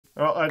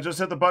Well, I just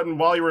hit the button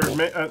while you were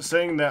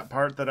saying that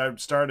part that I'm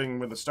starting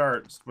with the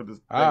start with the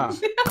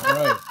things.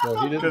 Right. So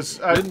he didn't. Because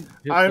I've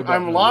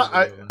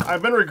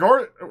been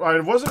recording. I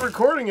wasn't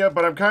recording yet,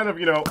 but I'm kind of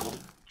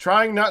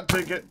trying not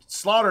to get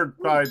slaughtered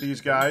by these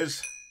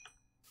guys.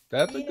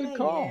 That's a good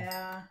call.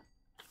 Yeah.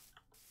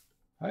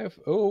 I have.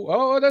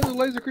 Oh, that's a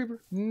laser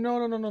creeper.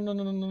 No.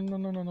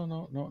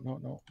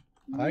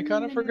 I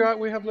kind of forgot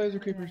we have laser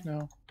creepers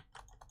now.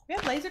 We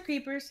have laser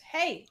creepers.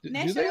 Hey, do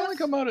they only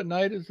come out at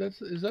night? Is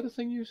that a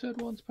thing you said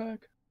once,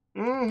 Pack?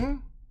 Mm-hmm.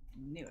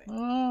 Knew it.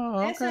 Oh,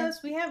 okay.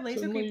 Anesos, we have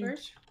laser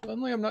creepers.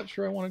 Suddenly, I'm not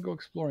sure I want to go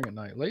exploring at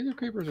night. Laser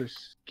creepers are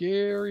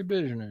scary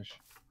business.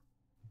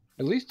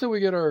 At least till we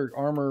get our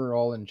armor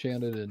all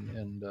enchanted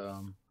and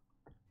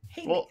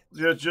Hey, well,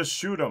 yeah, just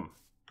shoot them.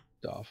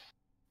 Stuff.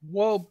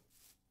 Well,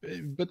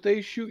 but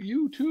they shoot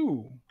you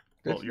too.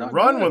 Well, you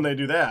run when they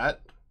do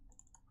that.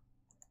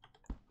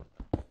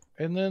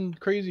 And then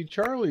Crazy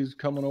Charlie's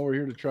coming over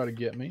here to try to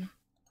get me.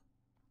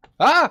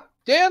 Ah!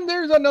 Damn,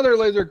 there's another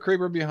laser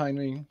creeper behind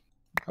me.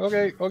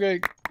 Okay.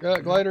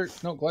 Glider.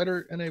 No,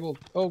 glider enabled.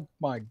 Oh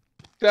my.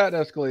 That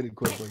escalated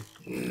quickly.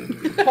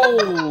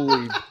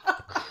 Holy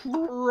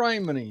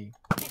criminy.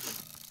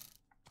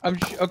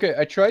 Okay,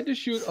 I tried to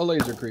shoot a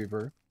laser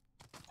creeper.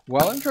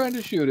 While I'm trying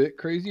to shoot it,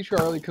 Crazy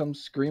Charlie comes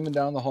screaming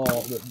down the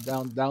hall,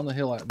 down the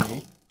hill at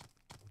me.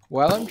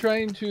 While I'm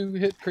trying to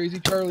hit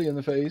Crazy Charlie in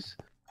the face,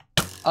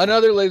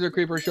 another laser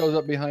creeper shows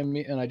up behind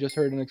me, and I just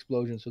heard an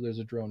explosion, so there's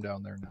a drone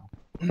down there now.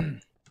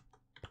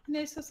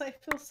 Nasus, I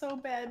feel so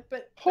bad,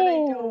 but I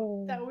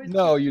don't. That was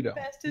the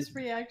bestest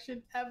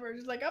reaction ever.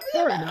 Just like, I'm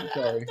sorry. That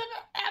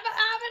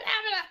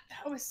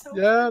was so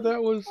funny.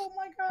 That was. Oh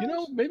my gosh.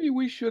 Maybe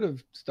we should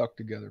have stuck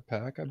together,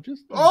 Pack. I'm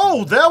just.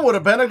 Oh, that would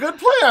have been a good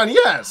plan.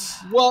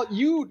 Yes. Well,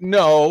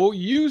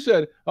 you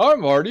said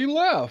I'm already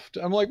left.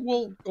 I'm like,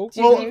 well,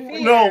 okay. Well,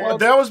 no,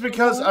 that was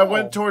because I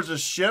went towards a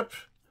ship.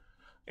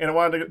 And I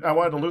wanted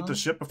to loot the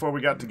ship before we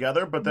got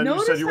together, but then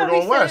you said you were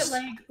going west.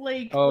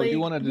 You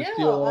wanted to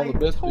steal all the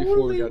bits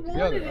before we got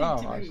together.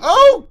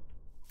 Oh,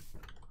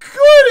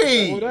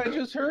 goody! What I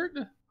just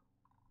heard?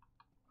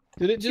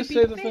 Did it just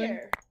say the thing?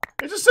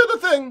 It just said the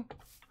thing.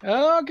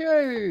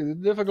 Okay,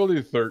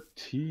 difficulty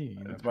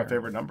 13. It's my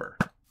favorite number.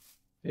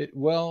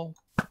 Well,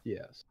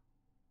 yes.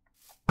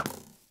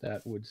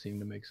 That would seem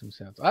to make some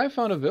sense. I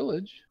found a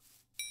village.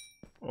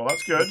 Well,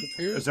 that's good.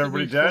 Is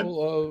everybody dead?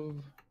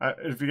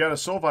 If you got a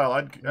soul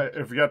vial,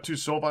 if you got 2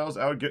 soul vials,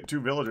 I would get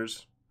 2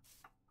 villagers.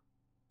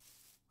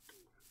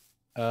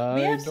 I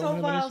don't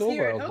have any soul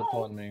vials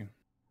upon me.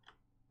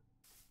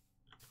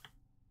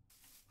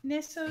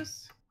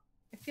 Nessos,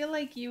 I feel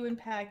like you and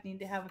Pac need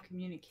to have a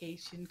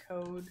communication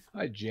code.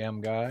 Hi,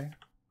 jam guy.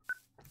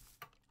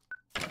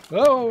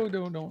 Oh,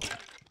 don't.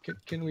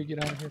 Can we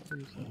get out of here,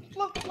 please?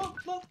 Float.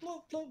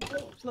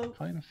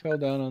 Kind of fell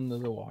down under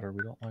the water.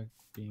 We don't like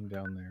being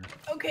down there.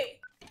 Okay.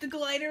 The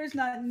glider is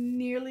not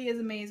nearly as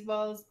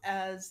amazeballs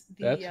as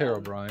the. That's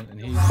Herobrine, and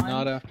he's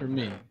not after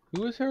me.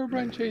 Who is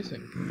Herobrine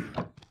chasing?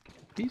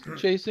 He's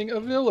chasing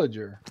a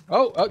villager.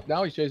 Oh,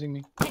 now he's chasing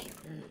me.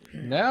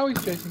 Now he's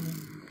chasing me.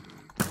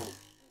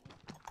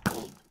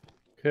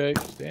 Okay,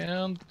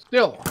 stand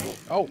still.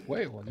 Oh,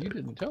 wait, well, you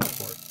didn't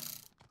teleport.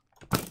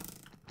 I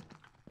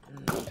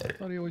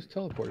thought he always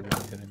teleported when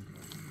I hit him.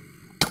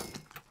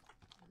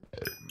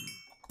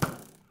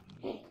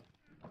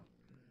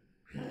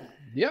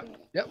 Yep.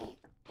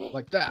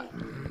 Like that.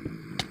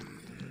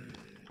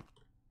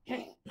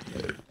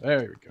 There we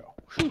go.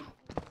 Whew.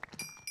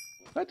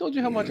 I told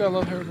you how much I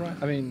love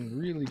Herobrine. I mean,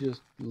 really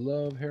just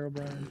love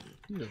Herobrine.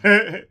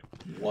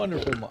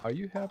 Wonderful. Are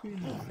you happy?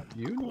 No.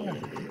 You know.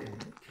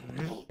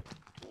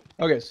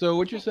 Okay, so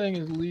what you're saying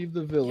is leave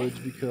the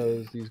village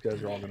because these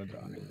guys are all going to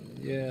die.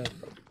 Yeah.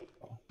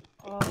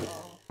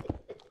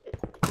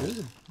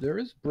 There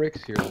is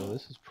bricks here, though.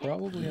 This is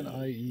probably an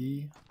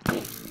IE.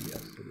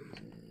 Yes, it is.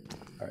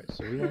 Alright,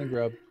 so we want to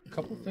grab a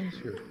couple things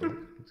here quick.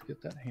 Let's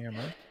get that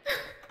hammer.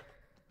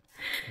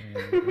 And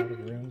out of the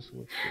room, so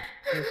let's get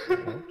this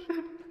out.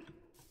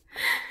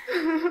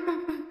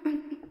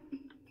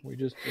 We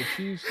just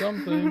achieved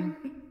something.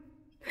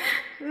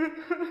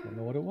 Don't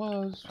know what it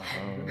was.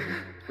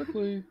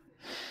 Quickly.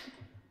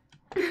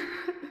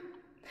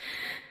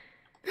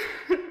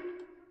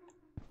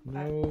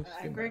 No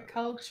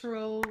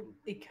agricultural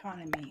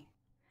economy.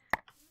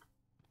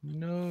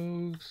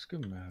 No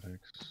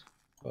schematics.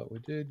 But we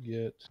did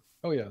get...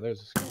 Oh yeah, there's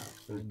a schematic.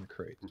 They're in the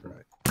crate,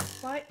 right.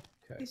 Why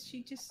is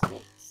she just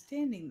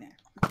standing there?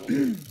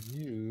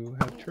 You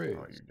have trades.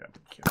 Oh, you got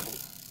killed.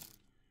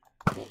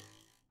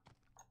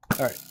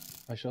 Alright,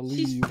 I shall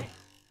leave you.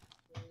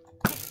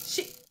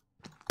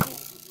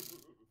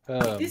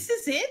 This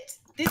is it?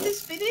 This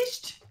is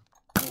finished?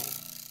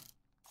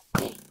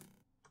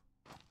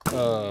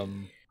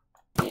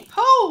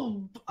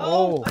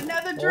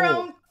 Another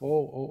drone.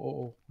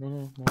 No.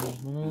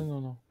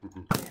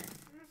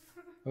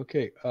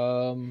 Okay,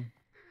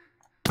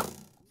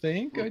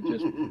 think I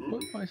just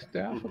put my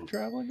staff of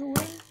traveling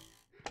away?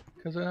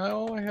 Because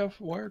now I have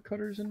wire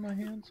cutters in my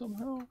hand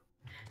somehow.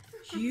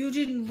 You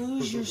didn't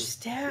lose your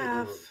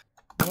staff.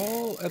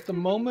 Well, at the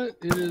moment,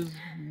 it is.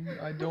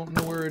 I don't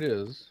know where it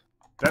is.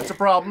 That's a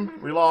problem.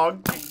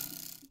 Relog.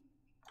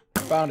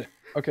 Found it.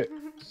 Okay.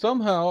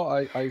 Somehow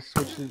I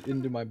switched it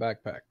into my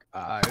backpack.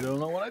 I don't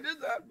know when I did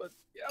that, but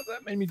yeah,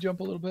 that made me jump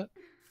a little bit.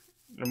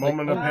 A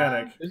moment of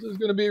panic. This is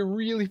going to be a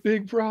really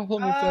big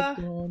problem if that's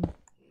gone.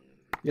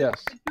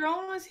 Yes. The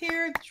drone was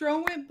here. The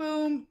drone went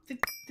boom. The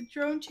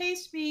drone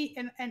chased me,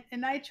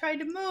 and I tried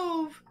to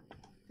move.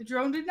 The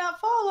drone did not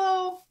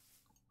follow.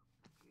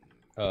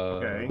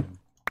 Okay.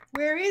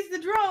 Where is the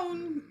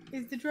drone?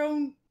 Is the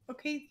drone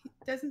okay?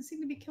 Doesn't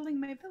seem to be killing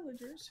my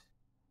villagers.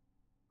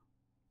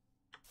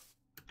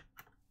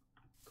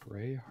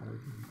 Gray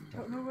hardened.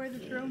 Don't know where the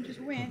drone just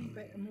went,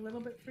 but I'm a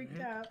little bit freaked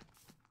out.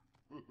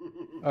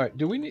 All right.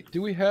 Do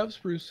we have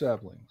spruce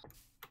saplings?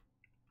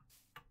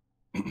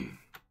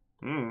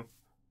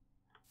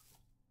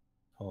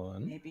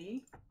 On.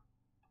 Maybe.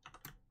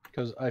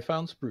 Because I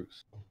found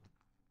spruce.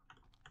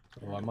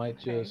 So I might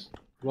just.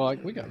 Well,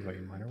 we got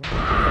vein miner.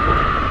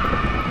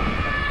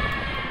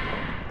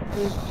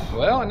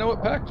 Well, I know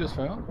what Pack just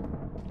found.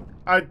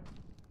 I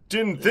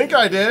didn't think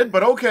I did,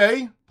 but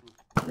okay.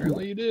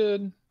 Apparently you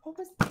did. What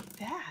was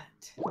that?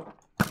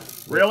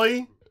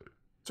 Really?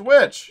 It's a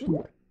witch.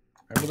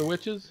 Remember the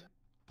witches?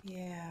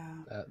 Yeah.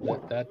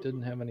 That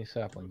didn't have any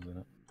saplings in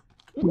it.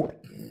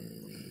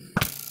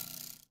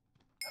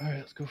 All right,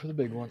 let's go for the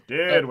big one.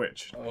 Dead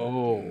witch.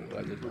 Oh,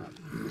 that did not.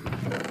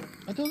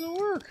 That doesn't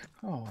work.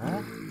 Oh.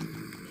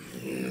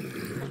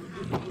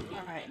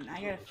 Alright, and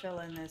I gotta fill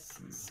in this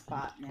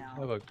spot now. I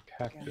have a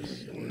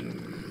cactus.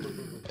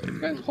 You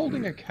guys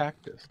holding a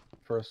cactus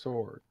for a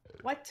sword.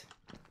 What?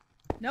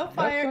 No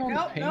fire. sounds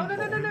No, painful.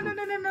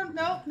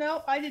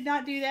 no, I did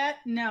not do that.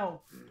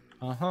 No.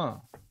 Uh-huh.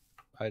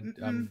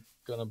 I'm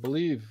gonna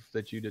believe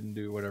that you didn't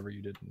do whatever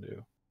you didn't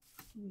do.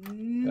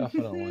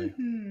 Definitely.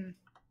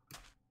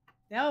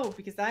 No,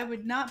 because I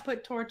would not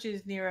put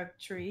torches near a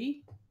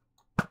tree.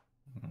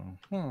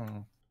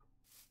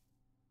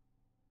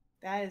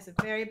 That is a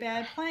very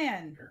bad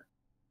plan.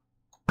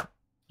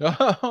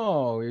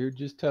 Oh, you're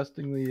just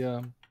testing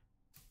the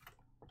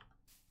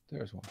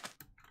there's one.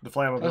 The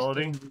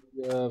flammability. Testing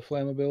the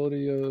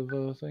flammability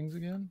of things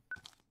again.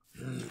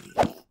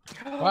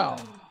 Wow.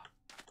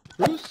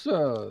 Spruce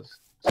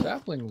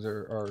saplings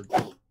are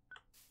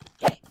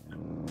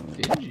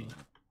dingy.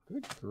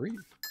 Good grief.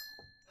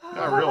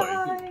 Not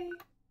really.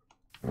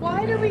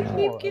 Why do we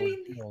keep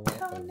getting these? no,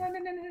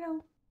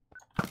 No.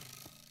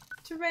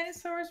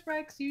 Tyrannosaurus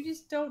Rex, you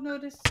just don't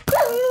notice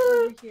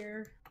over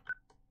here.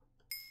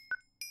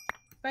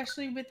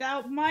 Especially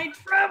without my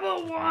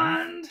travel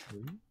wand.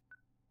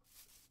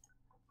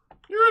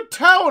 You're a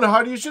town,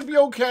 honey. You should be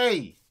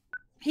okay.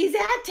 He's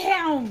at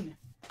town.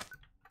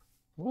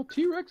 Well,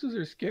 T-Rexes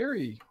are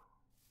scary.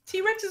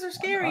 T-Rexes are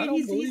scary. I don't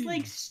He's believe.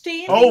 like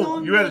standing Oh,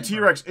 on you had a the-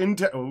 T-Rex in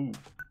town. Oh.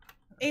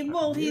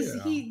 Well, he's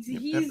Have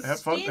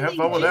fun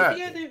standing with just that.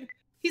 the other-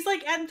 He's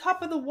like on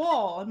top of the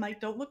wall. I'm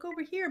like, don't look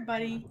over here,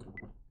 buddy.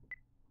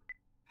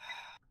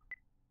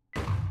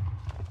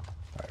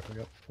 Alright, we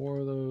got 4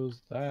 of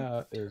those.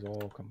 That is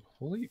all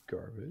complete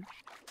garbage.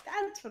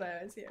 That's what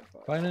I was here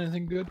for. Find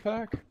anything good,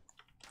 Pack?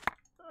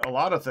 A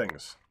lot of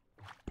things.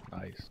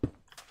 Nice.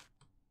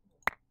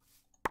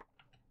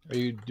 Are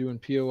you doing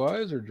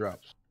POIs or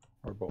drops?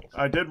 Or both?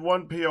 I did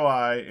one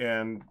POI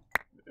and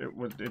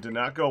it did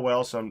not go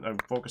well, so I'm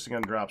focusing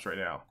on drops right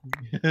now.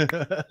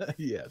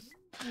 Yes.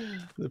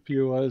 The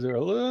POIs are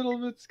a little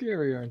bit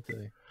scary, aren't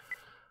they?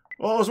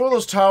 Well, it was one of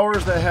those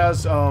towers that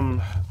has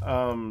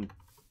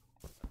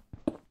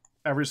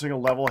every single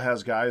level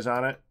has guys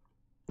on it.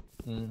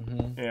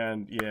 Mm-hmm.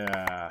 And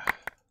yeah.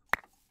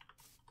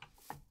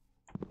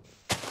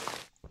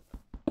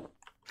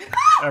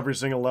 Every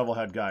single level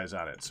had guys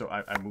on it, so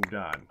I moved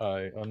on.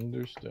 I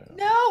understand.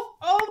 No!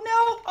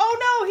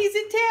 Oh no! He's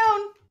in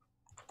town.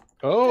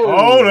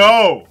 Oh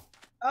no!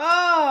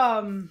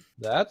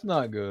 That's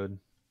not good.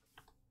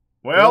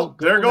 Well,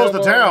 Go there goes the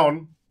have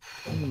town.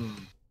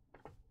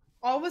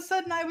 All of a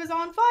sudden, I was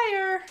on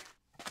fire.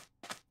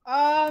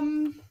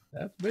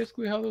 That's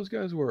basically how those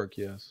guys work,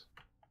 yes.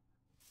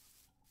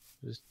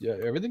 Just, yeah,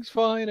 everything's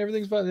fine,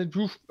 then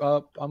poof,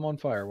 I'm on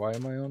fire. Why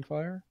am I on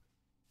fire?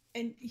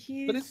 And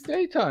he's. But it's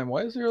daytime.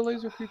 Why is there a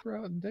laser creeper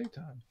out in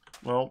daytime?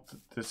 Well,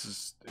 this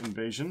is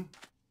invasion.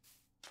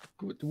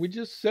 We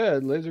just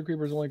said laser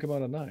creepers only come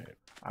out at night.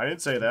 I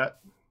didn't say that.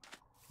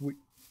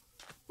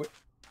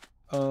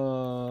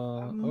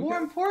 More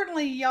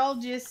importantly, y'all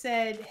just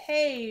said,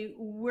 hey,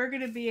 we're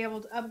going to be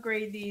able to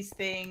upgrade these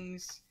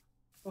things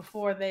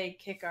before they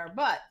kick our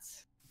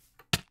butts.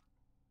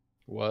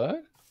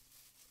 What?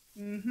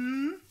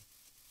 Mm-hmm.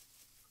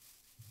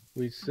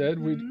 We said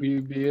we'd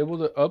be able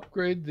to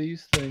upgrade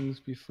these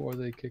things before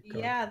they kick our...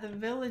 Yeah, the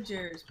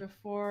villagers,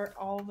 before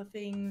all the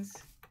things.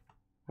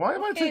 Why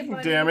am I taking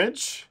buddy.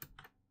 damage?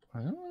 I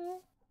don't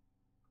know.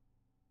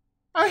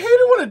 I hate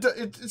it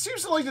when it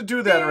seems to like to do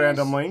that There's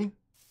randomly.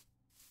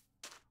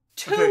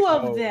 Two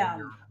of Oh,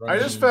 them. I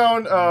just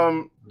found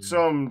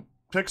some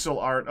pixel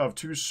art of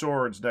 2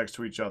 swords next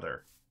to each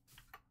other.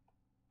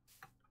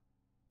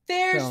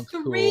 There's Sounds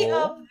 3 cool.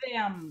 of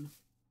them.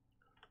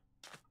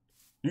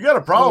 You got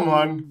a problem, So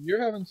hon.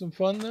 You're having some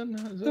fun then?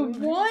 The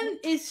one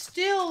is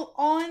still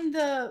on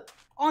the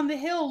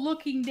hill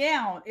looking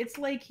down. It's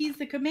like he's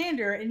the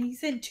commander and he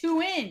sent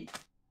 2 in.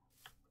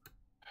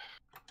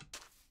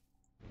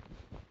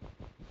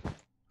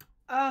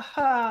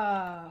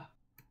 Aha.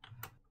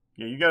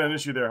 Yeah, you got an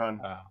issue there, hon.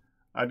 Wow.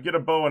 I'd get a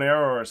bow and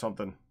arrow or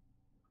something.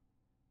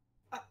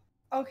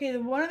 Okay,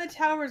 one of the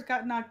towers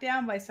got knocked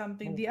down by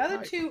something. The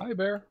other two... Hi,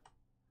 bear.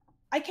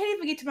 I can't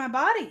even get to my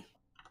body.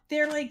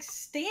 They're like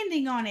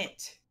standing on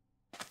it.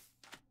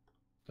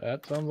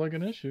 That sounds like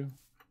an issue.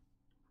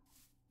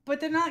 But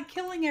they're not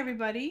killing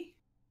everybody.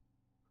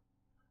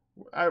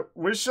 I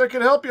wish I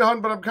could help you,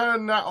 hon, but I'm kind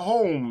of not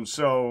home,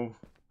 so...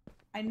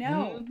 I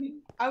know. Mm-hmm.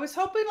 I was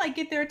hoping like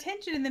get their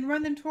attention and then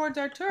run them towards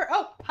our turret.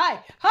 Oh, hi,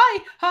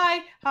 hi,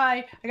 hi,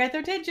 hi. I got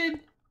their attention.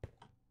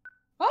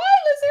 Hi,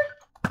 Lizard.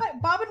 Hi,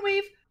 bob and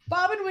weave,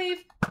 bob and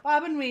weave,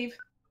 bob and weave.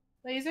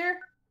 Laser.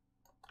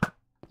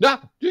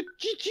 Ah!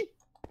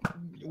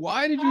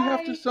 Why did you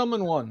have to Hi.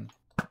 summon one?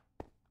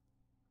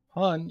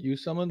 Hun, you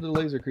summoned the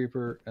laser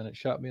creeper and it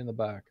shot me in the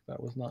back.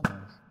 That was not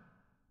nice.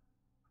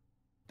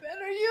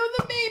 Better you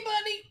than me,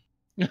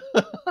 buddy.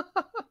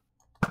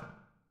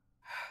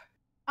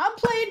 I'm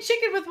playing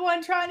chicken with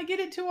one, trying to get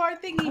it to our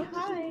thingy.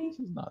 Hi. This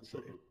is not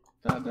safe.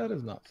 That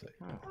is not safe.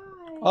 Hi.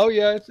 Oh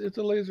yeah, it's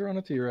a laser on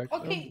a T-Rex.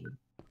 Okay.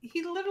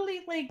 He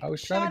literally like I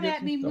was trying shot to get at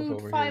some me, stuff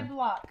moved over 5 here.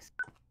 blocks.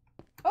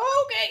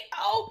 Okay.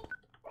 Oh.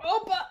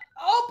 Opa.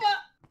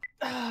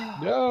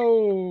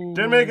 Yo.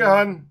 Didn't make it,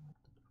 hon.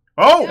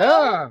 Oh!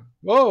 Yeah.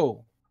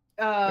 Whoa.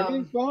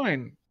 Everything's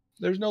fine.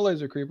 There's no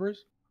laser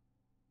creepers.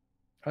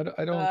 I don't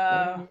know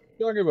what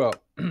you're talking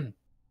about.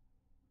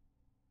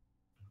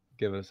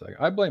 Give it a second.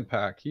 I blame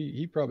Pac.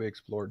 He probably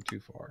explored too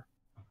far.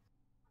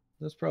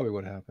 That's probably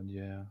what happened.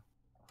 Yeah.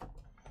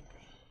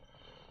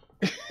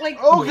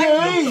 Like, Okay.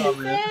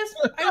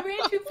 I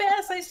ran too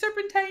fast. I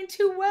serpentined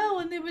too well,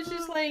 and it was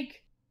just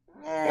like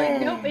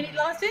nope. And he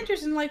lost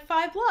interest in like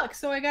 5 blocks.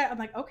 So I'm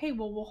like, okay,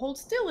 well, we'll hold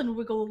still and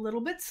we'll go a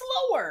little bit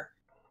slower.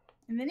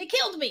 And then he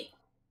killed me.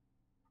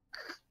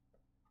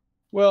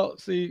 Well,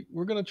 see,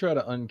 we're gonna try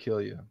to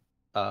unkill you.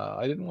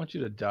 I didn't want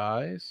you to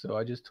die, so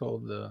I just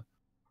told the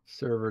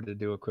server to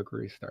do a quick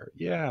restart.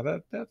 Yeah,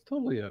 that's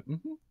totally it.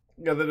 Mm-hmm.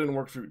 Yeah, that didn't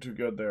work too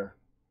good there.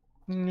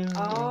 No.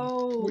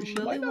 Oh, Well, she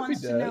Lily might not be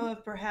wants to dead. know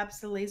if perhaps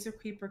the laser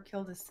creeper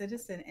killed a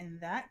citizen, and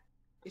that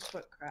is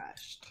what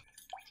crashed.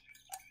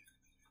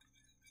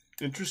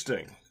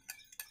 Interesting.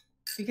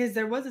 Because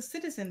there was a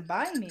citizen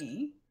by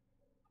me.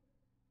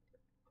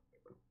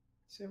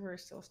 So we're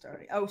still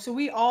starting. Oh, so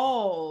we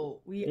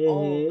all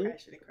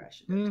crashed it and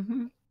crashed it.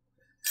 Mm-hmm.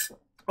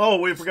 Oh,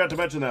 we forgot to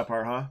mention that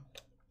part, huh?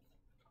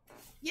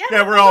 Yeah,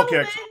 we're all a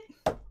little kicked.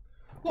 bit.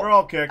 We're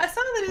all kicked. I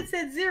saw that it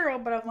said 0,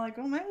 but I'm like,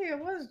 oh, maybe it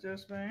was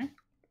just me.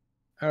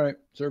 All right,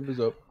 server's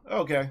up.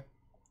 Okay.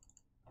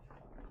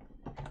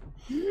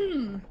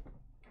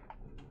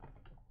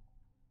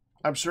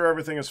 I'm sure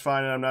everything is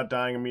fine and I'm not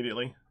dying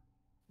immediately.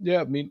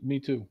 Yeah, me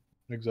too.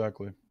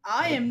 Exactly.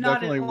 I am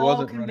not at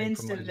all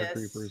convinced of this.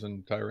 Creepers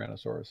and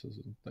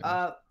Tyrannosauruses and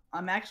things.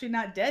 I'm actually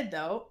not dead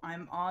though.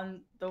 I'm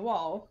on the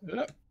wall.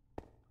 Yep.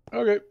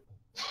 Okay.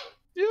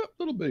 Yeah,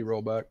 little bitty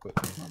rollback, but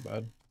not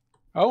bad.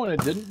 Oh, and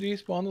it didn't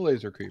despawn the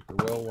laser creeper.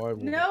 Well, why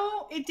would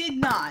No, it did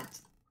not.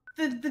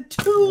 The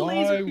 2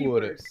 laser Why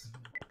would it? creepers.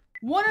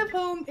 One of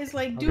whom is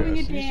like doing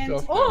I a see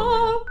dance. stuff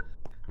Oh!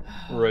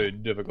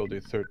 Raid difficulty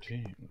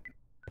 13.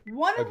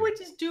 One of Okay.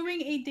 which is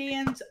doing a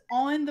dance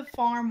on the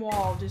farm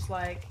wall, just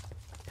like,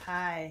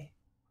 hi,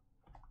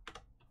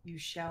 you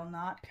shall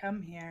not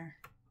come here.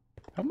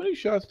 How many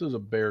shots does a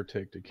bear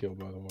take to kill,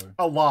 by the way?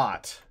 A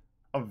lot.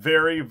 A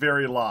very,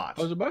 very lot.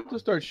 I was about to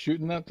start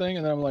shooting that thing,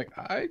 and then I'm like,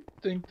 I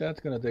think that's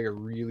going to take a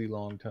really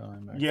long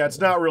time. Actually. Yeah, it's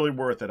not really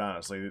worth it,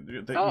 honestly.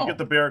 You get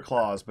the bear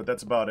claws, but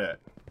that's about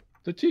it.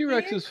 The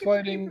T-Rex is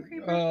fighting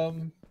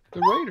the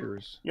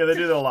raiders. Yeah, they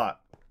do that a lot.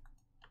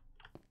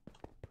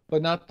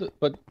 But not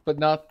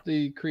not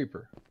the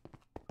creeper.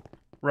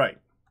 Right.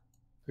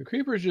 The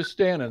creeper's just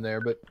standing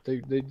there, but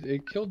they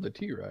killed the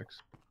T-Rex.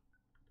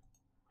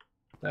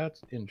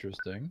 That's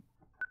interesting.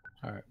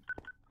 All right.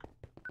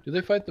 Do they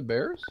fight the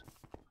bears?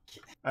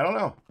 I don't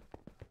know.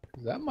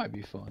 That might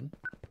be fun.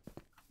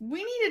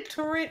 We need a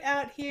turret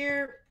out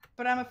here,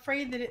 but I'm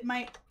afraid that it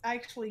might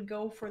actually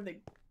go for the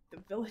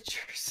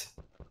villagers.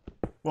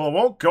 Well, it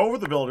won't go for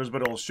the villagers,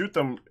 but it'll shoot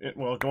them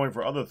while going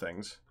for other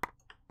things.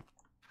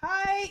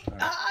 Hi,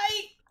 Right.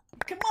 hi.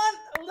 Come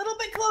on, a little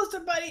bit closer,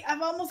 buddy.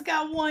 I've almost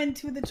got one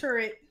to the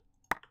turret.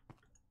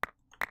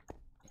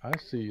 I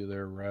see you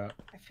there, rat.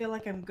 I feel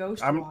like I'm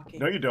ghost No,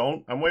 walking. you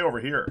don't. I'm way over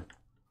here.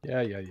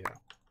 Yeah.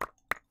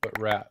 But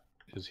rat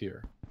is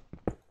here.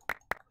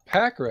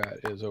 Pack rat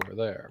is over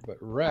there, but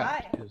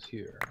rat Hi. is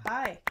here.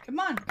 Hi, come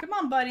on,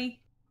 buddy.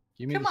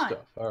 Give me Come the on.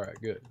 stuff. All right,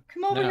 good.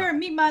 Come over Now. here and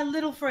meet my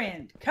little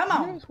friend. Come You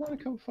on. guys want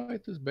to come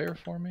fight this bear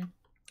for me?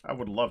 I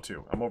would love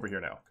to. I'm over here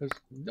now. Because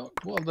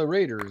the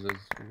raiders is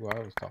who I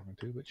was talking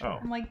to, but sure. Oh.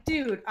 I'm like,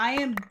 dude, I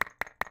am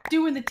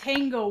doing the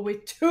tango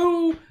with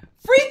 2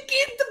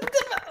 freaking.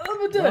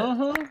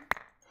 Uh-huh.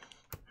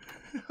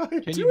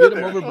 Can you get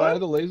him over by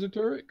the laser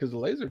turret? Because the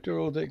laser turret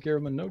will take care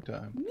of him in no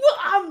time. Well,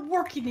 I'm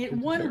working it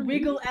It's one very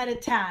wiggle at a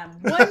time.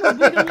 One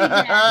wiggle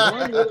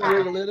One little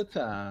wiggle at a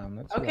time.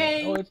 That's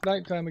Okay. right. Oh, it's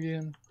nighttime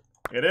again.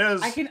 It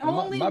is. I can And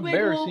only my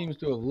bear wiggle seems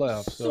to have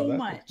left, so that's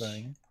much. the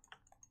thing.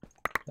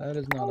 That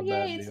is not Oh a yay,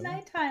 bad it's deal.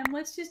 nighttime.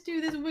 Let's just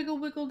do this wiggle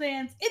wiggle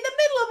dance in the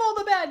middle of all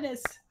the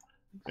badness.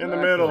 In the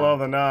middle of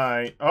the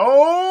night.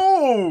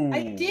 Oh!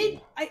 I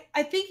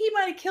think he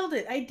might have killed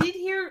it. I did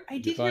hear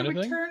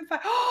return fire.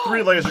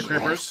 3 laser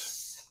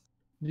creepers.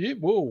 Yeah,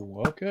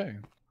 whoa, okay.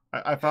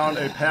 I found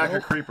a pack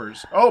of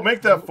creepers. Oh,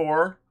 make that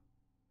 4.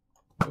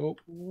 Oh,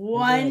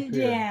 One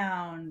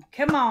down.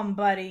 Come on,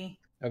 buddy.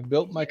 I've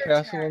built my Your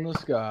castle turn. in the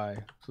sky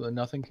so that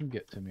nothing can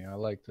get to me. I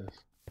like this.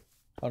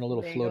 On a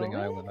little Wiggle, floating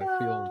island, I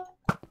feel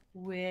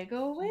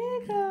Wiggle,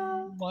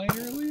 wiggle.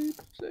 minorly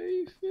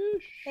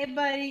safe-ish. Hey,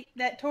 buddy,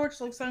 that torch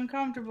looks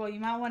uncomfortable. You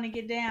might want to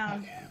get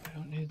down. Okay,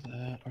 we don't need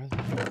that. Or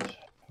that.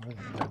 Or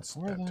that. That's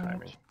Or bad that.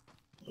 timing.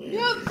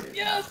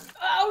 Yes.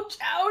 Ouch,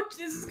 ouch.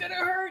 This is gonna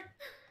hurt.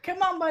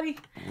 Come on, buddy.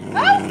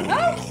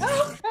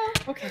 Ow.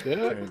 Okay. Yeah,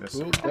 Okay, this-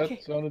 cool. Okay.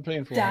 That sounded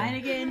painful. Dying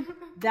again.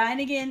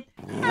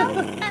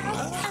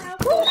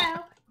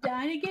 Ow.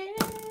 Dying again.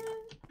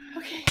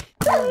 Okay.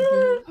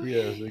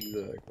 Yes,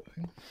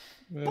 exactly.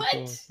 That's What?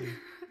 awesome.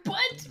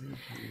 But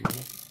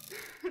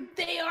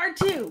they are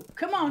too.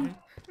 Come on.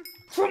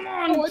 Come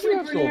on, Oh, I do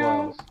have creeper soul now.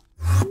 vials.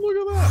 Look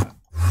at that.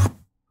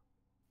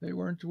 They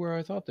weren't where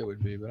I thought they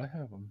would be, but I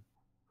have them.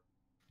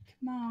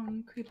 Come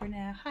on, creeper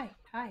now. Hi.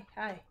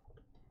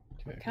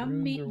 Okay, Come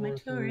runes meet are my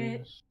turret.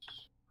 worthless.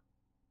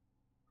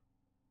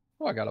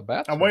 Oh, I got a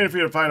bat. I'm waiting for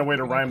you to find a way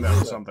to rhyme that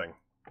with something.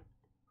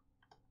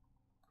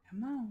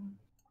 Come on.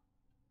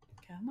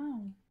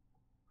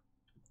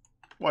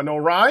 What, no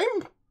rhyme?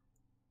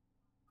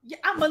 Yeah,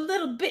 I'm a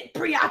little bit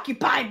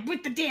preoccupied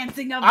with the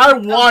dancing of. I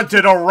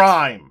wanted a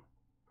rhyme.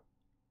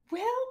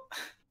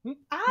 Well,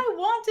 I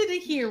wanted a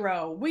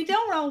hero. We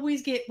don't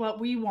always get what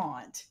we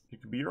want. You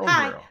could be your own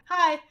Hi. hero.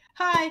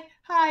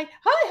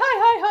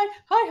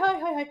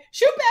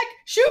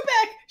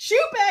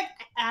 Shoot back.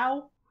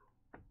 Ow.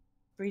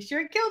 Pretty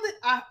sure it killed it.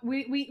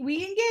 We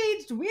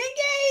engaged.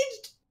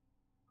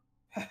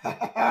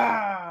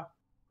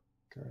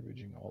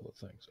 Garbaging all the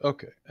things.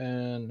 Okay,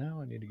 and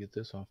now I need to get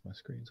this off my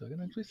screen so I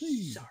can actually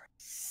see. Sorry,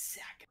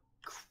 sack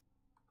of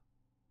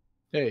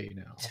Hey,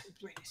 now.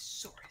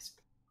 Tyrannosaurus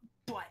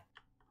butt.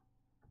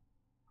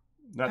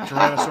 Not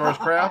Tyrannosaurus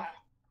crap?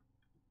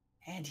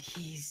 And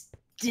he's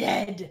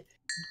dead.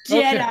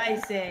 Dead, Okay. I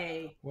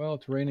say. Well,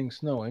 it's raining,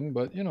 snowing,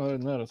 but you know, other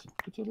than that,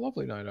 it's a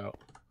lovely night out.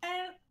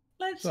 And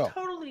let's So.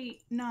 totally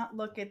not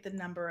look at the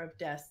number of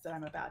deaths that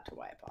I'm about to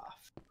wipe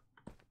off.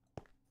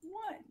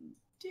 1,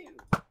 2,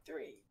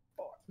 3,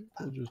 4,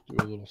 We'll just do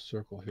a little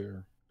circle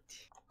here.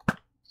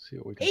 See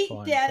what we can 8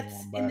 find. deaths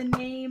Come on in back.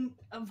 the name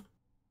of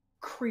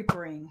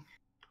creepering.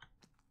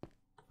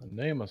 The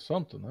name of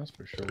something, that's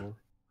for sure.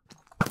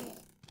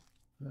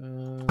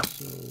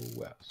 So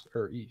west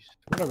or east,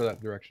 whatever that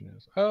direction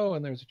is. Oh,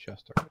 and there's a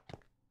chest already.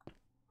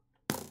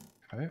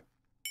 Okay.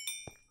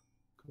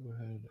 Go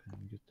ahead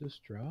and get this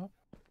drop.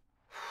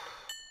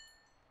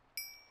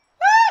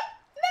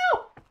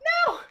 No!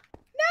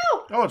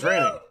 Oh, it's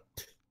raining.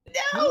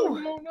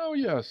 No! No,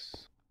 yes.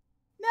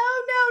 No!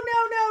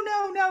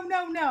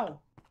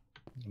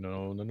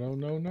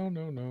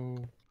 No.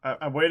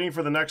 I'm waiting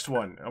for the next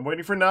one. I'm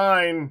waiting for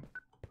 9.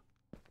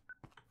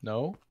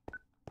 No?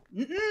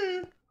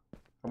 Mm-mm.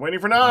 I'm waiting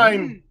for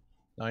 9.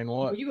 9 Well,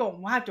 what? you're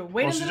going to have to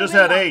wait Well, a she little just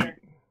bit had 8. longer.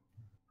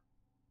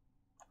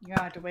 You're going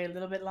to have to wait a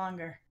little bit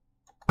longer.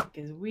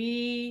 Because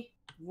we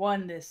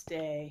won this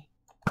day.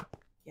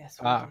 Yes,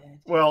 we did.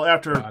 Well,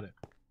 after Got it.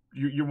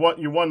 you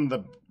won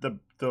the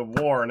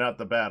war, not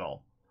the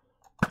battle.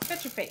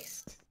 Shut your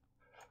face.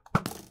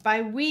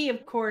 By we,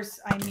 of course,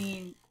 I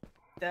mean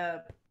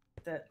the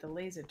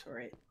laser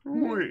turret. The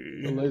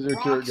Whee. laser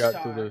turret got to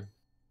Rockstar. the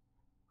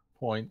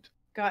point.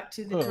 Got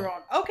to the Ugh.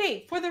 drone.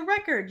 Okay, for the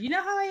record, you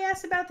know how I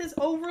asked about this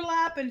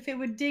overlap and if it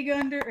would dig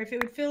under, or if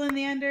it would fill in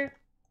the under?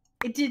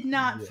 It did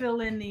not Yeah.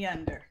 fill in the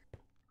under.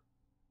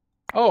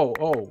 Oh.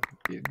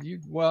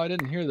 Well, I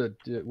didn't hear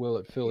that. Will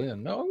it fill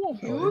in? No, it won't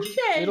fill You in.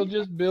 said It'll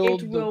just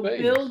build it the will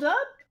base. build up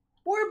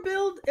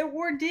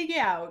or dig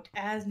out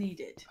as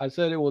needed. I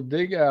said it will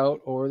dig out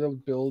or they'll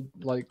build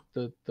like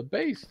the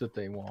base that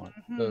they want.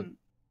 Mhm.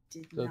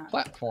 Did The not.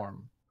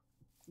 platform.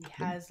 He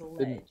has ledge.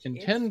 Didn't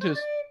intend to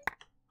say.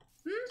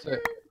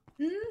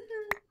 Mhm.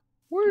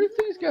 Where did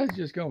these guys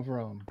just come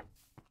from?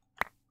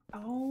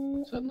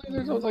 Oh, Suddenly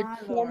there's like my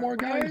 4 lord. more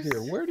guys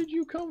Where's- here. Where did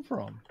you come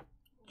from?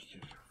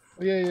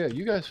 Oh, yeah,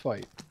 you guys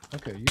fight.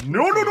 Okay. You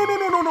No.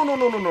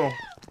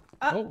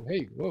 Oh,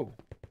 hey, whoa.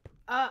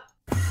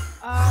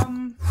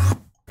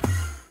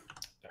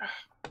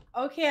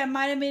 Okay, I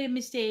might have made a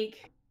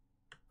mistake.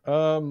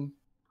 Okay,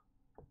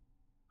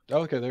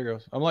 there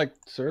goes. I'm like,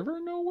 server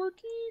no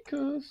worky?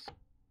 Cause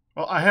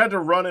Well, I had to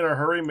run in a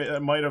hurry. I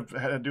might have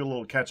had to do a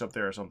little catch up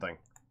there or something.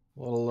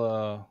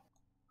 little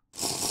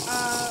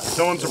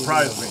Someone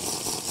surprised me.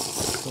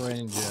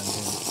 terrain gen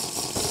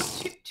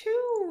here.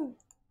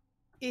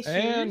 issues.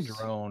 And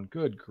drone.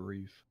 Good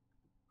grief.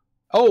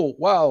 Oh,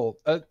 wow.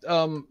 That's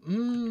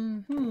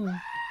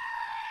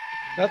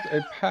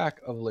a pack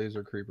of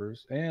laser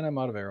creepers. And I'm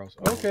out of arrows.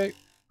 Okay.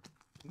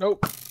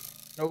 Nope.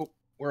 Nope.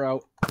 We're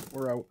out.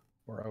 We're out.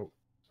 We're out.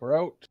 We're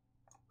out.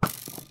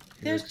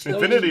 There's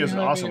Infinity is an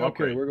behind awesome me.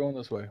 upgrade. Okay, we're going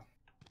this way.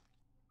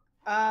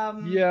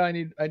 Yeah, I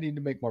need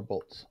to make more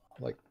bolts.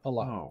 Like a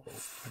lot. Oh,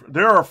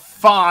 there are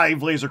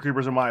 5 laser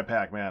creepers in my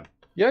pack, man.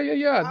 Yeah.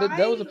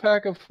 That was a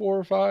pack of 4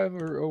 or 5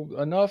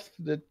 or enough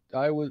that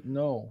I was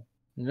no.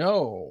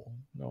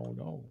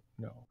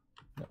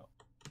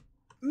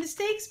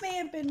 Mistakes may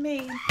have been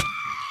made.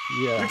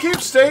 Yeah. You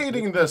keep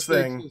stating this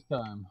thing. This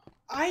time.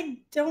 I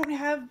don't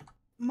have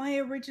my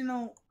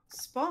original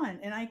spawn,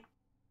 and I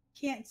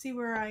can't see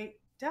where I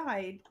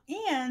died.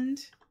 And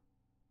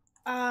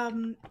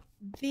my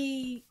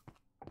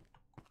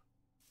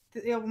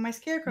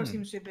scarecrow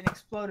seems to have been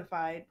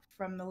explodified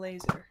from the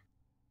laser,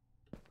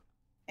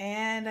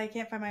 and I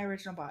can't find my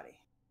original body.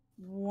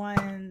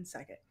 1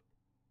 second.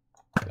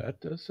 That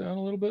does sound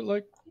a little bit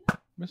like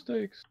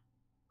mistakes.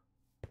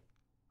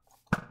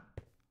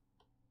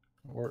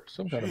 Or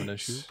some kind of an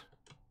issue.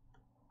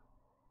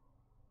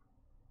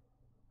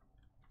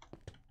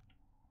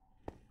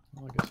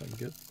 Well, I guess I can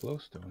get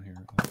glowstone here.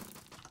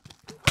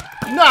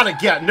 Not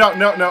again! No.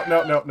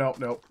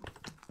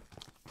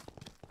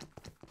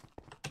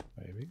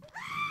 Maybe.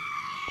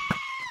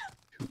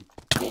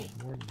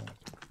 More than that.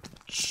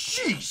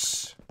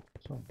 Jeez!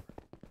 Somewhere.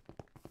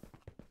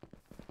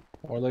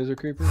 More laser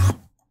creepers?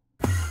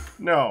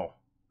 No.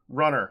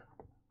 Runner.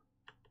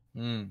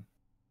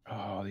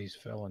 Oh, these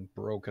fell and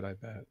broke it, I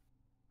bet.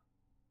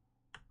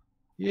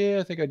 Yeah,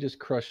 I think I just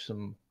crushed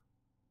some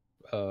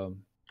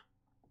glowstone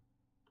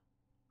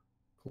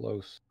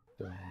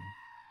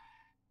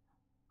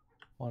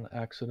on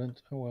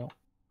accident. Oh well.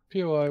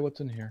 POI,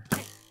 what's in here?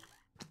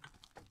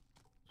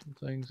 Some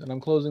things. And I'm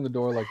closing the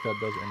door like that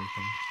does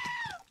anything.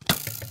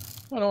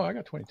 Oh no, I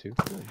got 22.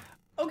 Good.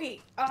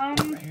 Okay,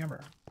 Hammer.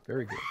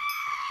 Very good.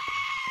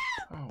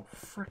 Oh,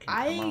 freaking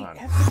I come on.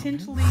 have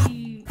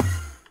potentially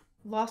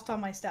lost all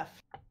my stuff.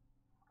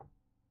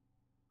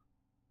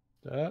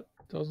 That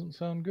doesn't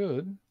sound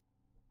good.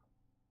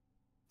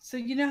 So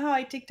you know how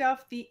I ticked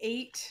off the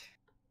 8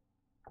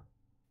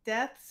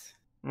 deaths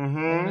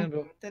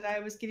that I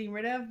was getting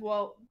rid of?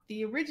 Well,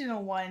 the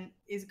original one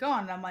is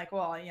gone. And I'm like,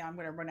 well, yeah, I'm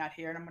going to run out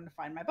here and I'm going to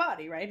find my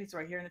body, right? It's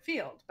right here in the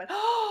field. But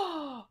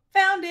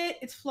found it.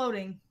 It's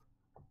floating.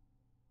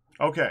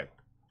 Okay.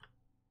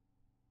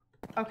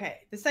 Okay.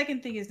 The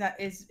second thing is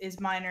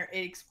minor.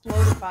 It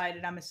explodified,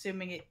 and I'm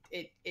assuming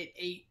it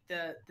ate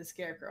the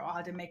scarecrow. I'll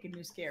have to make a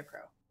new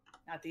scarecrow.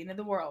 Not the end of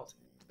the world.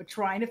 But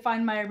trying to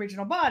find my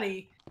original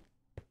body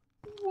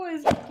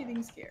was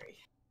getting scary.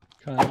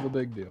 Kind of a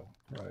big deal.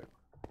 Right.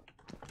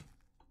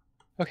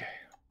 Okay.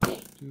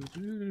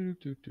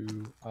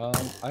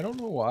 I don't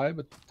know why,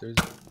 but there's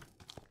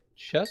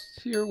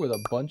chests here with a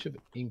bunch of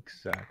ink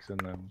sacs in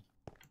them.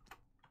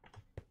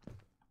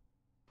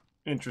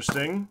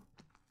 Interesting.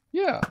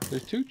 Yeah,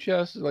 there's 2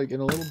 chests, like in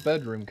a little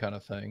bedroom kind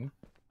of thing.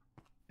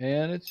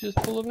 And it's just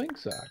full of ink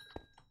sacs.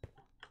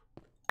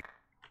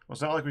 Well,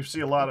 it's not like we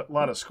see a lot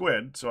of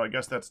squid, so I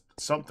guess that's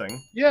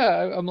something.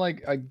 Yeah, I'm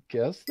like, I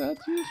guess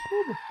that's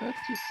useful, but that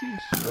just seems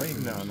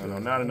strange. No,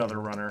 not another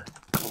runner.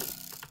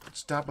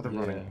 Stop with the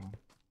running.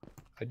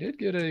 I did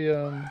get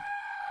a,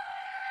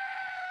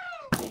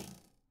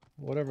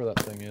 whatever that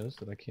thing is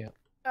that I can't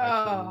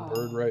actually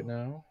word right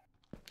now.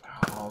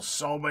 Oh,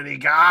 so many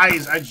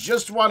guys! I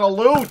just want to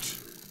loot!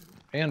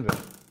 Anvil.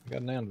 I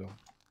got an anvil.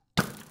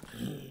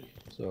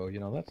 So, you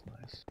know, that's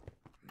nice.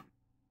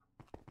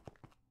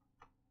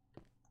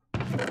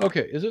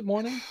 Okay, is it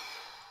morning?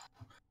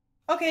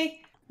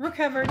 Okay,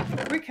 recovered.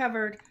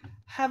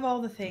 Have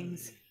all the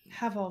things.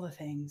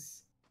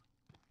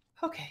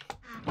 Okay.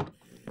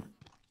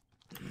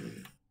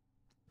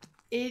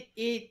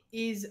 It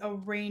is a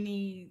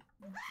rainy,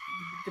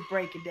 the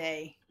break of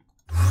day.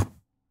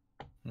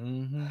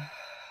 Mm-hmm.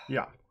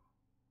 Yeah.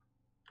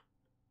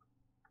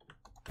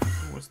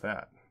 What's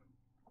that?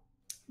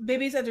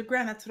 Baby's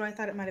underground. That's what I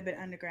thought it might have been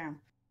underground.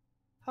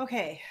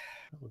 Okay.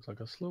 That looks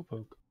like a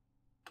slowpoke.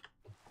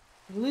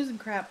 Losing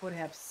crap would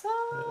have sucked.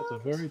 Yeah, that's a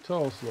very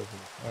tall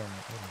slowpoke. Alright,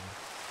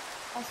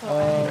 Also, for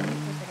a second,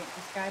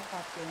 this guy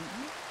popped in.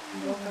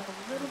 He woke up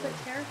a little bit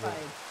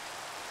terrified.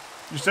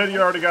 You said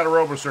you already got a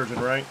robosurgeon,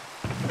 right?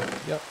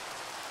 Yep.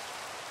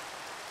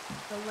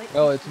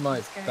 Well, it's my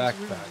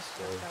backpack,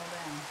 so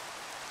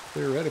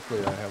theoretically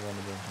I have one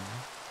of them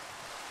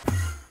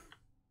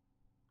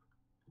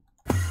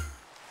here.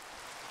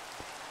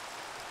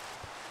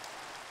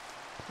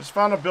 Just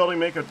found a building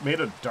made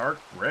of dark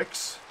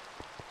bricks.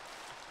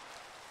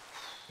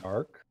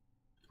 Dark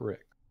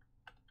brick.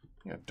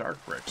 Yeah, dark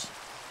bricks.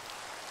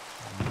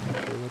 I'm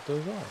not sure what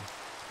those are.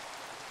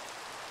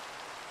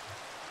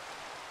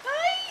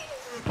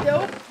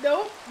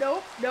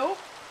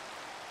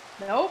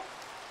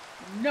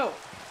 Nope.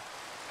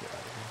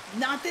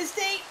 Not this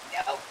date.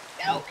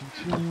 Nope.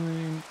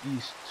 Continuing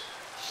east.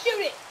 Shoot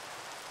it.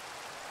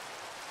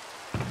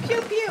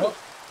 Pew pew. Oh,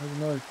 There's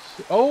another.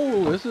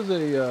 Oh, this is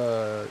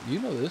a. You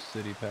know this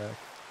city pack.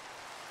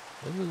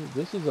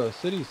 This is a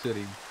city.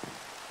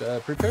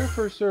 Prepare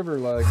for server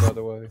lag, by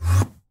the way.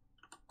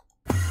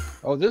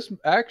 Oh, this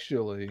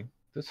actually.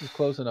 This is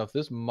close enough.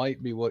 This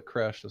might be what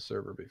crashed the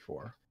server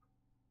before.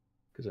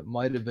 Because it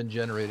might have been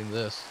generating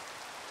this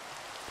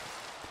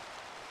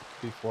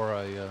before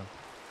I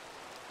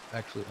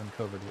actually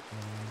uncovered it.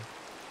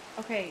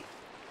 Okay,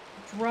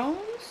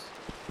 drones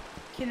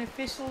can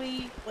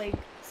officially like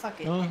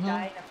suck it and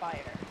die in a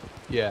fire.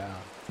 Yeah,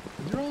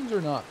 drones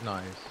are not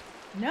nice.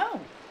 No,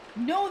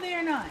 no, they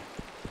are not.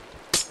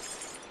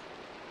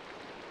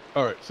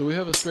 All right, so we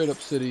have a straight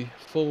up city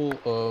full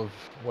of,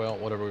 well,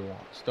 whatever we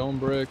want. Stone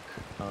brick,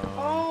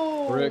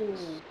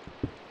 bricks,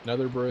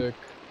 nether brick.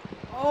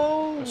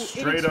 Oh, a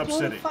straight up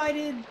city.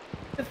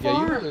 The farm.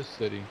 Yeah, you know this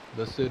city.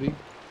 The city.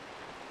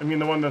 I mean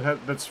the one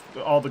that's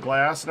all the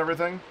glass and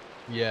everything?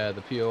 Yeah,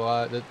 the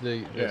POI,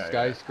 the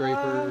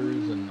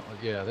skyscrapers, and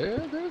yeah,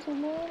 there's a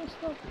lot of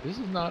stuff. This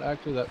is not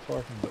actually that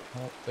far from the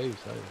base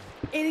either.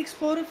 It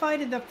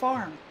explodified the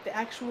farm, the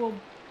actual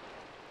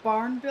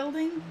barn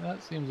building.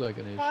 That seems like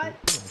an issue.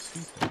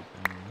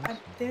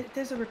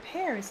 There's a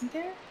repair, isn't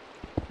there?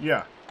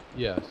 Yeah.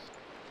 Yes.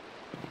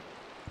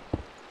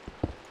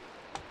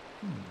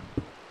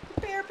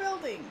 Repair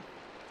building.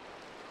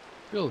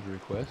 Build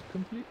request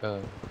complete.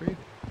 Created.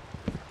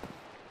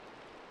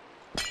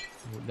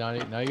 Now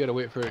you gotta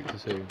wait for it to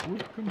say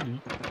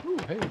complete. Ooh,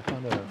 hey, we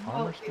found an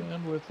armor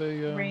stand with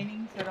a.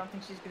 Raining, so I don't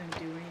think she's gonna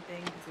do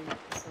anything because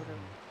it's sort of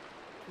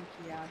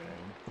kooky out here.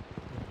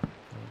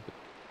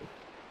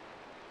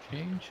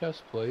 Chain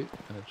chest plate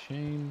and a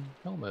chain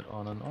helmet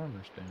on an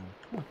armor stand.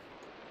 Huh.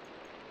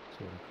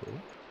 Sort of cool.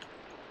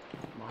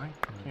 Why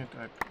can't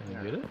I? Can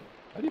I get it?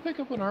 How do you pick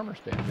up an armor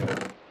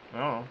stand?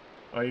 Oh,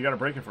 you gotta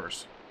break it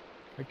first.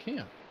 I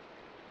can't.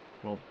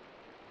 Well,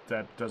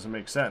 that doesn't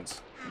make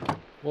sense.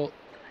 Well,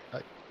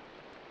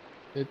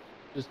 it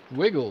just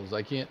wiggles.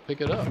 I can't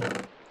pick it up.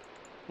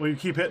 Well, you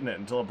keep hitting it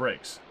until it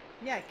breaks.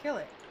 Yeah, kill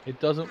it.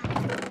 It doesn't.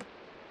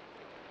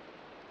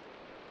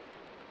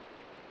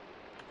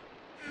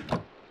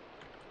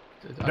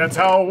 That's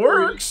how it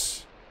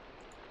works.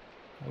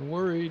 I'm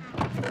worried.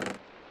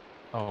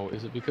 Oh,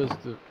 is it because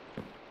the...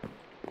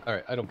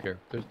 Alright, I don't care.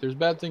 There's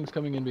bad things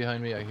coming in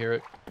behind me. I hear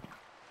it.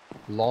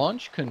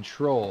 Launch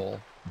control.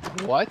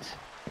 What?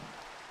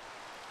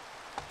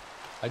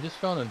 I just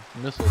found a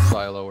missile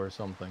silo or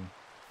something.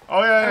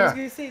 Oh, yeah, I was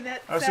going to say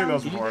that. I've seen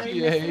those before.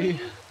 ETA.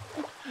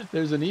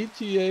 There's an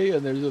ETA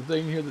and there's a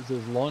thing here that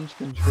says launch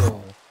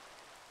control.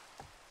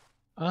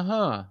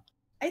 Uh-huh.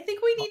 I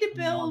think we need to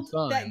build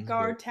that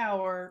guard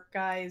tower,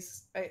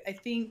 guys. I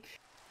think.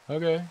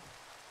 Okay.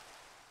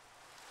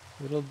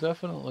 It'll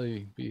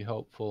definitely be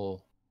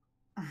helpful.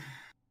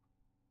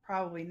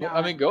 Probably not.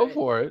 I mean, go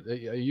for it.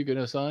 You can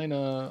assign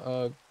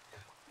a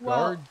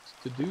guard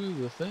to do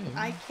the thing.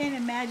 I can't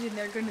imagine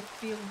they're going to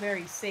feel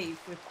very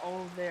safe with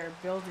all of their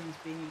buildings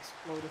being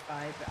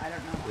explodified, but I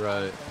don't know.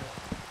 Right.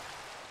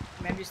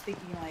 I mean, I'm just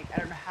thinking, like, I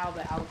don't know how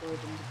the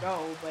algorithms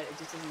go, but it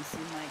just doesn't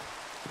seem like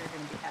they're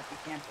going to be happy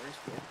campers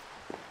with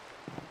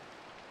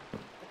the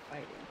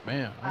fighting.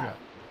 Man, I got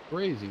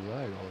crazy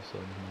lag all of a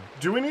sudden here.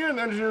 Do we need an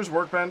engineer's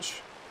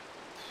workbench?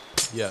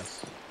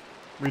 Yes.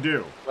 We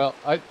do. Well,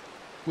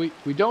 we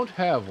don't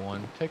have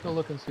one. Take a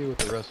look and see what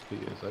the recipe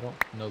is. I don't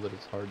know that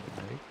it's hard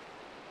to make.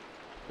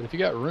 But if you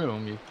got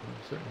room, you can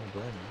certainly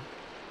bring it.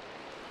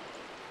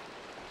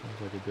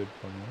 Sounds like a good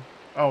plan.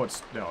 Oh,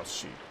 it's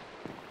cheap.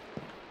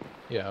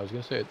 Yeah, I was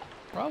going to say it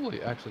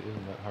probably actually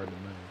isn't that hard to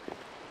make.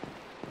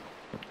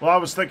 Well, I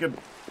was thinking,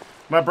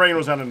 my brain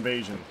was on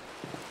Invasion.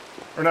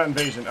 Or not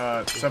Invasion,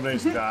 7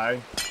 Days to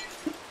Die.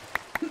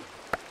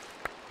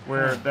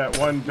 Where that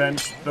one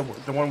bench, the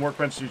one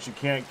workbench that you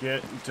can't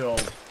get until...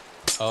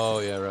 Oh,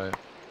 yeah, right.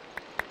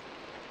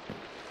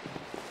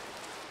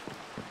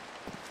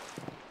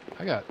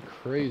 I got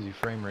crazy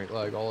frame rate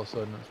lag all of a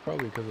sudden. It's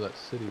probably because of that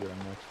city that I'm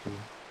next to.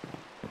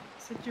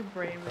 Said your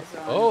brain was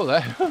on. Oh,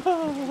 that...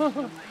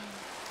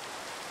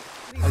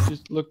 I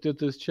just looked at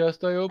this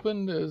chest I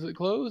opened as it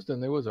closed,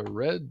 and there was a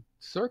red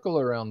circle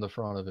around the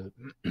front of it.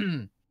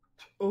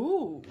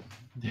 Ooh.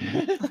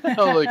 I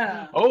was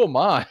like, oh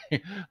my.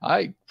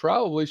 I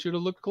probably should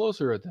have looked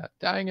closer at that.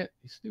 Dang it,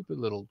 you stupid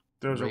little...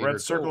 There was a red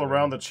circle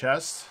around the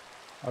chest?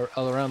 Or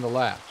around the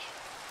latch.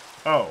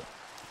 Oh.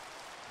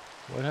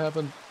 What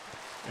happened?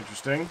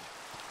 Interesting.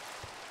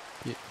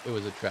 It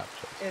was a trap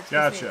chest.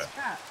 Gotcha. It's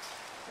trapped.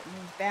 That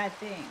means bad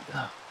thing.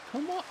 Oh,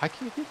 come on, I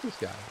can't hit this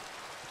guy.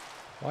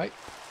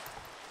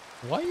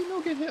 Why you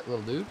don't get hit,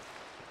 little dude? 11.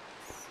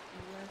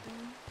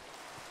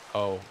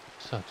 Oh,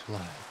 such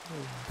lag.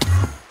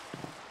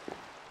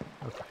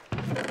 Okay.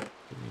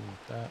 Give me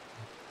that.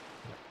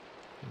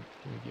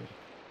 Give me.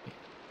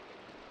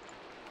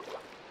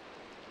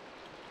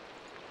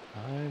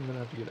 I'm gonna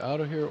have to get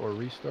out of here or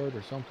restart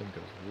or something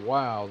because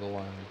wow, the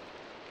lag.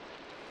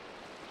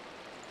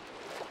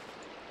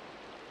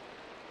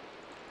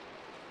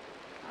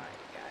 Alright,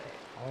 got it.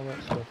 All that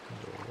stuff can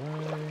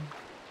go away.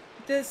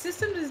 The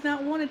system does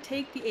not want to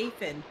take the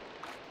aphid.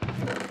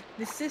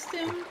 The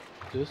system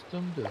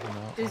system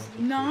does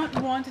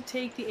not want to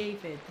take the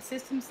aphid. The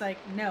system's like,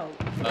 no,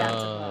 that's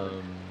a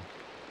bug.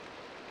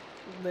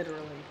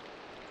 Literally.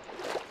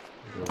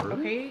 Word?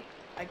 Okay,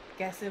 I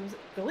guess it was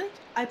a glitch.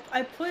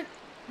 I put,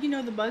 you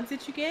know, the bugs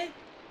that you get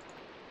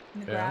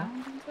in the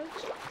ground and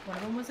such. One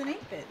of them was an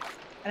aphid.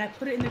 And I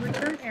put it in the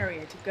return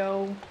area to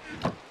go,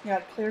 you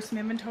know, clear some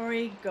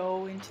inventory,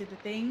 go into the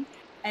thing,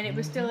 and it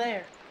was still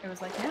there. It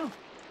was like, no.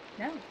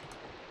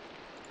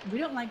 We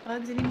don't like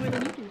bugs any more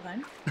than you do,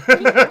 hun.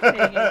 Keep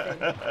rotating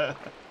anything.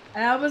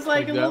 And I was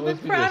like a little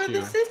bit proud of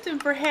the system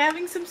for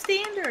having some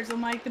standards.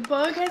 I'm like, the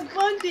bug has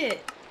bugged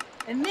it.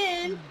 And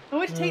then I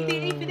went to take the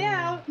aphid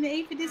out, and the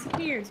aphid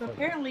disappeared. So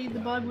apparently the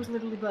bug was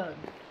literally bugged.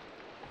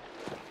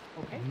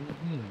 Okay.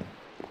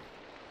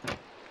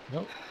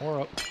 Nope,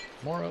 more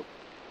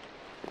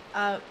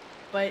up.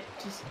 But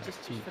just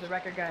for the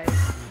record, guys,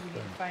 we need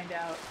to find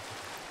out.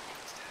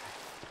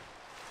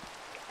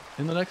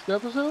 In the next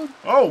episode?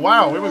 Oh,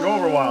 wow. We've been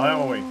going for a while,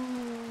 haven't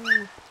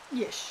we?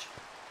 Yes.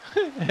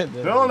 Till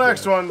the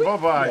next one.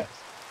 Bye-bye. Yes.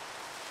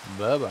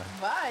 Bye-bye.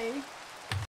 Bye.